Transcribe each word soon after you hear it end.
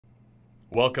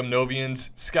Welcome,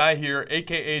 Novians. Sky here,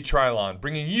 aka Trylon,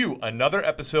 bringing you another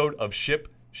episode of Ship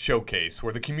Showcase,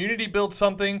 where the community builds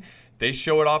something, they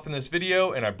show it off in this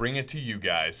video, and I bring it to you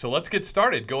guys. So let's get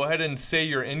started. Go ahead and say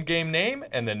your in-game name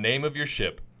and the name of your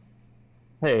ship.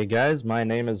 Hey guys, my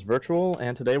name is Virtual,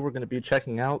 and today we're going to be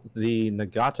checking out the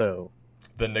Nagato.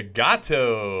 The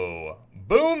Nagato.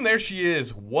 Boom, there she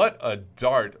is. What a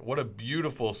dart. What a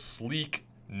beautiful, sleek,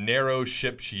 narrow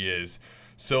ship she is.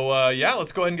 So, yeah,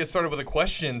 let's go ahead and get started with the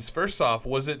questions. First off,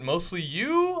 was it mostly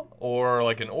you or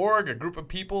like an org, a group of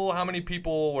people? How many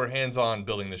people were hands-on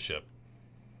building the ship?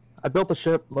 I built the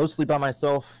ship mostly by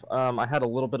myself. I had a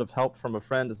little bit of help from a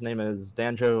friend. His name is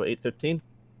Danjo815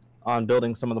 on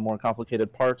building some of the more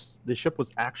complicated parts. The ship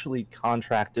was actually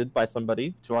contracted by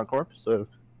somebody to our corp, so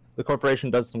the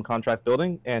corporation does some contract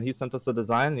building, and he sent us a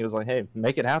design, and he was like, hey,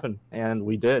 make it happen, and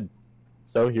we did.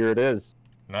 So here it is.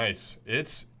 Nice.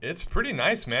 It's pretty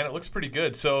nice, man. It looks pretty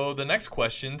good. So the next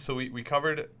question, so we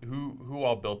covered who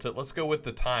all built it. Let's go with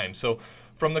the time. So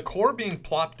from the core being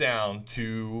plopped down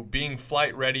to being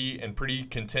flight ready and pretty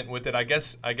content with it, I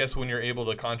guess when you're able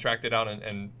to contract it out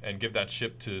and give that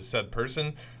ship to said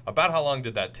person, about how long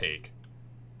did that take?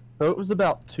 So it was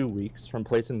about 2 weeks from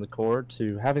placing the core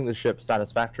to having the ship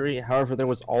satisfactory. However, there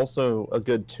was also a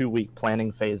good 2-week planning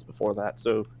phase before that.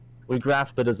 So we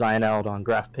graphed the design out on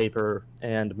graph paper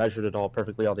and measured it all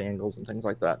perfectly, all the angles and things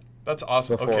like that. That's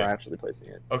awesome. Before Okay. actually placing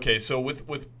it. Okay, so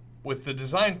with the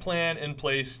design plan in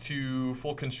place to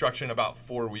full construction about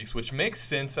 4 weeks, which makes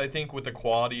sense, I think, with the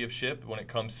quality of ship when it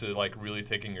comes to like really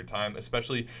taking your time,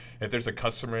 especially if there's a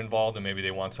customer involved and maybe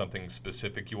they want something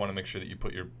specific. You want to make sure that you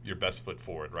put your best foot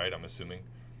forward, right? I'm assuming.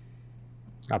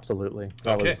 Absolutely.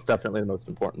 That was definitely the most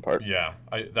important part. Yeah,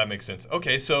 that makes sense.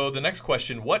 Okay, so the next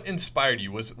question, what inspired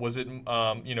you? Was it,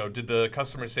 you know, did the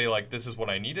customer say, like, this is what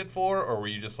I need it for? Or were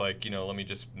you just like, you know, let me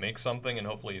just make something and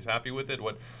hopefully he's happy with it?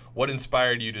 What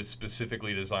inspired you to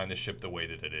specifically design the ship the way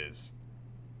that it is?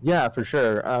 Yeah, for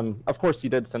sure. Of course, he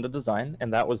did send a design,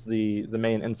 and that was the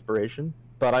main inspiration.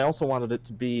 But I also wanted it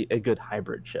to be a good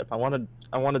hybrid ship. I wanted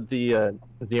the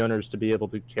owners to be able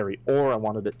to carry ore. I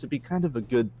wanted it to be kind of a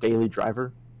good daily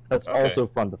driver that's also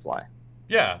fun to fly.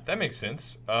 Yeah, that makes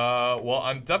sense. Well,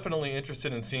 I'm definitely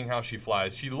interested in seeing how she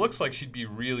flies. She looks like she'd be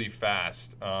really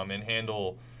fast and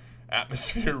handle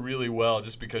atmosphere really well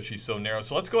just because she's so narrow.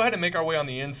 So let's go ahead and make our way on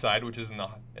the inside, which is in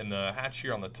the hatch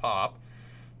here on the top.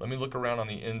 Let me look around on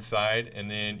the inside, and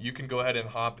then you can go ahead and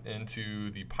hop into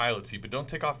the pilot seat, but don't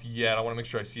take off yet. I want to make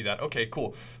sure I see that. Okay,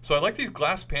 cool. So I like these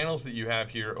glass panels that you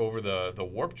have here over the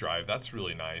warp drive. That's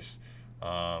really nice.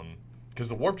 Because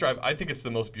the warp drive, I think it's the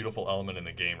most beautiful element in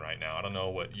the game right now. I don't know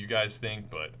what you guys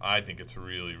think, but I think it's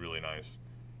really, really nice.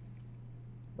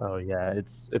 Oh yeah,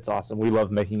 it's awesome. We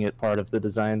love making it part of the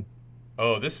design.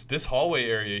 Oh, this hallway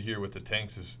area here with the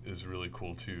tanks is really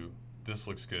cool too. This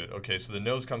looks good. Okay, so the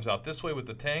nose comes out this way with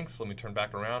the tanks. Let me turn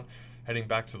back around. Heading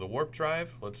back to the warp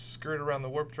drive. Let's skirt around the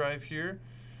warp drive here.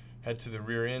 Head to the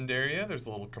rear end area. There's a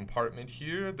little compartment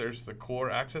here. There's the core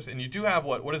access. And you do have,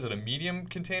 what is it, a medium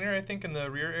container, I think, in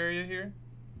the rear area here?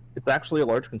 It's actually a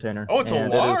large container. Oh, it's a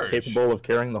large. It is capable of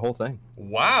carrying the whole thing.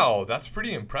 Wow, that's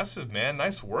pretty impressive, man.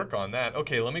 Nice work on that.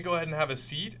 Okay, let me go ahead and have a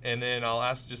seat, and then I'll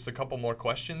ask just a couple more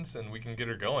questions, and we can get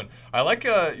her going. I like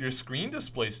your screen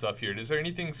display stuff here. Is there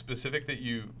anything specific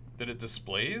that it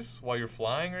displays while you're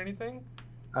flying or anything?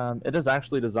 It is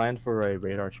actually designed for a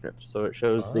radar script, so it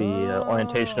shows the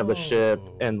orientation of the ship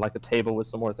and like a table with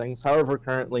some more things. However,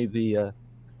 currently the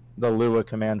Lua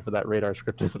command for that radar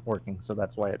script isn't working, so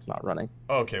that's why it's not running.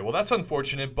 Okay, well that's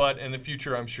unfortunate, but in the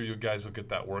future I'm sure you guys will get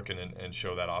that working and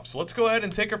show that off. So let's go ahead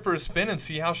and take her for a spin and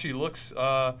see how she looks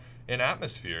in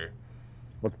atmosphere.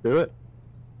 Let's do it.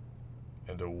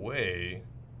 And away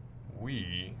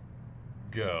we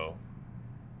go.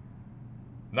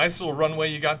 Nice little runway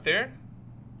you got there.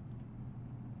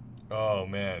 Oh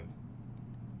man,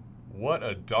 what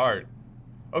a dart.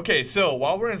 Okay, so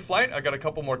while we're in flight, I got a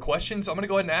couple more questions. I'm gonna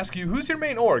go ahead and ask you, who's your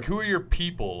main org? Who are your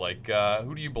people? Like,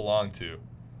 who do you belong to?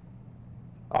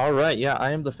 All right, yeah,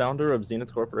 I am the founder of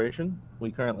Zenith Corporation.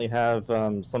 We currently have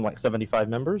some like 75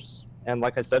 members, and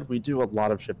like I said, we do a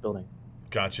lot of shipbuilding.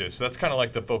 Gotcha, so that's kind of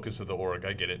like the focus of the org,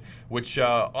 I get it. Which,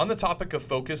 on the topic of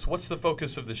focus, what's the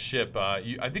focus of the ship?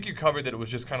 I think you covered that it was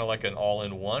just kind of like an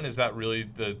all-in-one. Is that really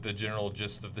the general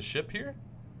gist of the ship here?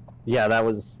 Yeah, that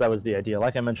was the idea.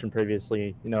 Like I mentioned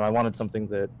previously, you know, I wanted something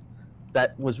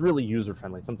that was really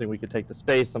user-friendly, something we could take to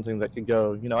space, something that could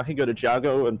go, you know, I could go to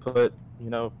Jago and put, you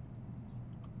know,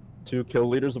 2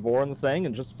 kiloliters of ore in the thing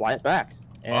and just fly it back.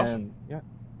 And, awesome. Yeah.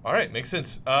 All right, makes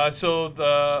sense. So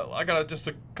I got just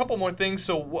a couple more things.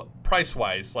 So what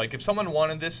price-wise, like if someone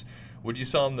wanted this, Would you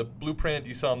sell them the blueprint? Do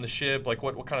you sell them the ship? Like,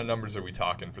 what kind of numbers are we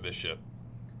talking for this ship?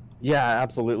 Yeah,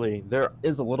 absolutely. There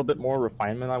is a little bit more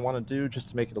refinement I want to do just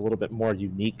to make it a little bit more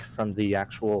unique from the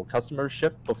actual customer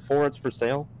ship before it's for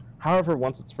sale. However,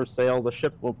 once it's for sale, the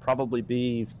ship will probably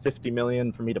be 50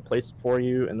 million for me to place it for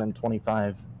you, and then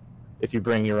 25 if you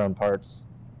bring your own parts.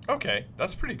 Okay,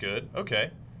 that's pretty good.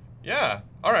 Okay. Yeah.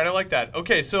 All right, I like that.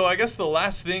 Okay, so I guess the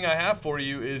last thing I have for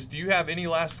you is, do you have any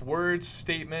last words,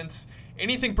 statements,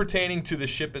 anything pertaining to the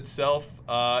ship itself?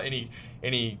 Any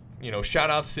shout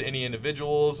outs to any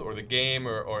individuals or the game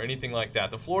or anything like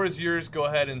that? The floor is yours. Go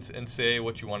ahead and say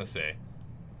what you want to say.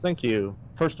 Thank you.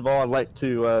 First of all, I'd like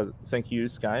to thank you,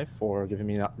 Sky, for giving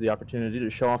me the opportunity to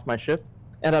show off my ship.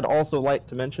 And I'd also like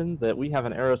to mention that we have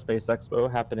an aerospace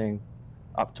expo happening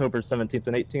October 17th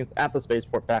and 18th at the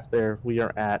spaceport back there. We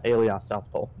are at Alias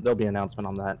South Pole. There'll be an announcement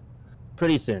on that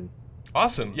pretty soon.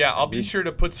 Awesome. Yeah, I'll be sure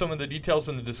to put some of the details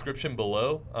in the description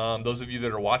below. Those of you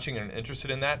that are watching and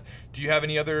interested in that. Do you have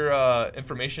any other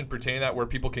information pertaining to that where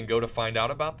people can go to find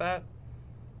out about that?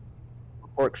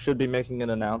 Orc should be making an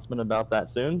announcement about that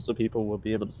soon, so people will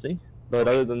be able to see. But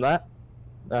other than that,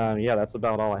 yeah, that's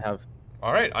about all I have.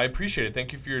 All right, I appreciate it.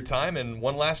 Thank you for your time. And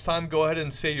one last time, go ahead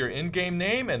and say your in-game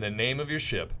name and the name of your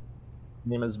ship.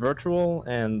 My name is Virtual,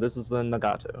 and this is the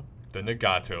Nagato. The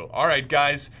Nagato. All right,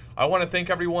 guys, I want to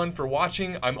thank everyone for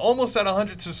watching. I'm almost at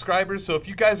 100 subscribers, so if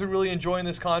you guys are really enjoying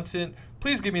this content,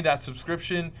 please give me that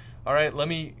subscription. All right, let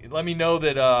me know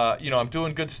that I'm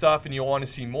doing good stuff and you'll want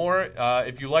to see more.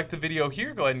 If you like the video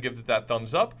here, go ahead and give it that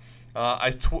thumbs up.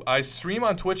 I stream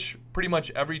on Twitch pretty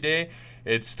much every day.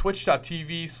 It's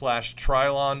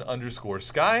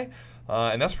twitch.tv/Trylon_Sky.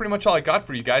 And that's pretty much all I got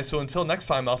for you guys. So until next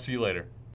time, I'll see you later.